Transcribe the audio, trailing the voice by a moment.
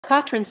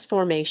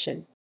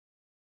Cotransformation.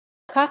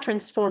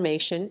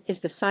 Cotransformation is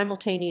the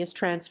simultaneous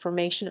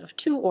transformation of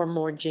two or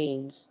more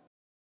genes.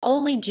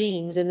 Only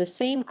genes in the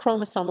same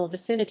chromosomal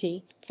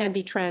vicinity can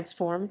be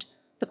transformed.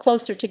 The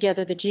closer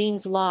together the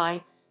genes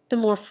lie, the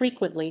more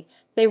frequently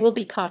they will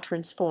be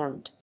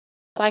cotransformed.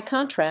 By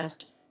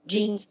contrast,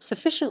 genes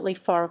sufficiently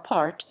far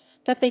apart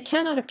that they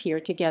cannot appear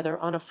together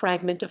on a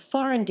fragment of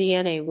foreign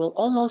DNA will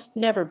almost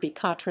never be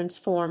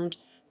cotransformed,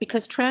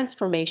 because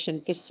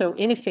transformation is so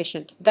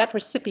inefficient that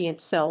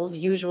recipient cells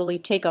usually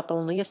take up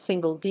only a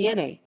single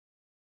DNA.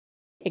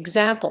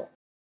 Example: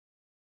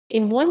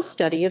 in one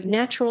study of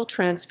natural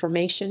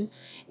transformation,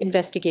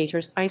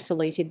 investigators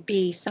isolated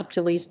B.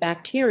 subtilis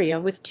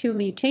bacteria with two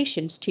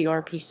mutations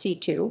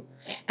TRPC2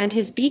 and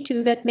his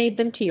B2 that made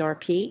them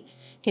TRP,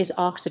 his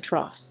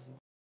auxotrophs.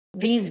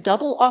 These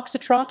double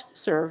auxotrophs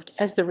served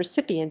as the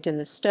recipient in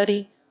the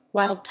study,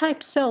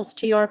 wild-type cells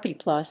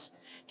TRP+,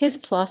 his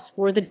plus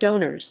were the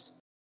donors.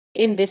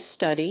 In this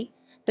study,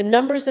 the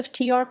numbers of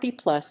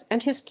TRP+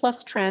 and his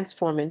plus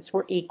transformants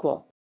were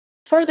equal.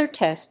 Further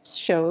tests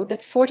showed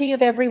that 40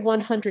 of every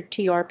 100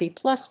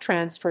 TRP+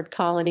 transferred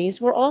colonies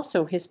were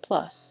also his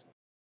plus.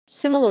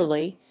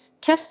 Similarly,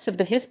 tests of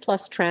the his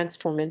plus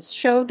transformants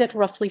showed that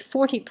roughly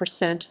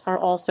 40% are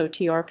also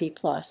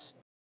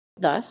TRP+.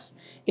 Thus,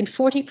 in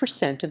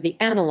 40% of the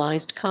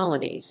analyzed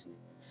colonies,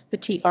 the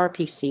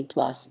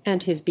TRPC+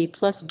 and his B+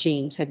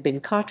 genes had been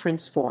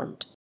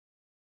cotransformed.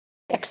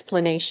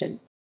 Explanation: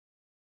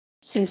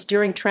 since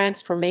during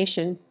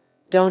transformation,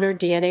 donor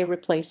DNA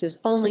replaces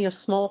only a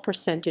small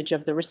percentage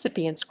of the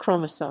recipient's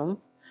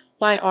chromosome,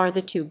 why are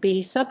the two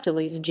B.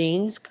 subtilis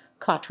genes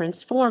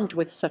cotransformed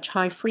with such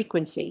high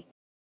frequency?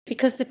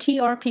 Because the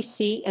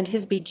TRPC and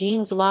his B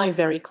genes lie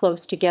very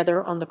close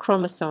together on the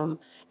chromosome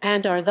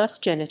and are thus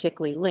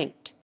genetically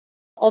linked.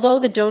 Although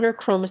the donor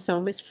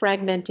chromosome is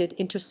fragmented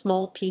into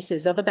small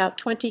pieces of about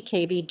 20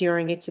 kb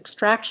during its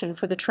extraction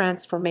for the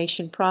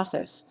transformation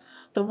process,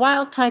 the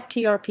wild-type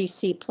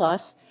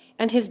TRPC+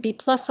 and his B+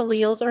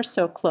 alleles are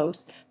so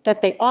close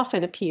that they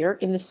often appear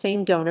in the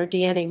same donor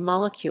DNA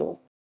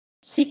molecule.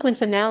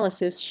 Sequence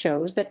analysis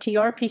shows that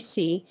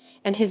TRPC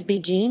and his B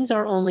genes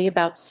are only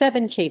about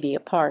 7 kb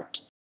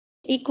apart.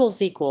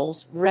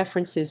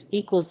 References ==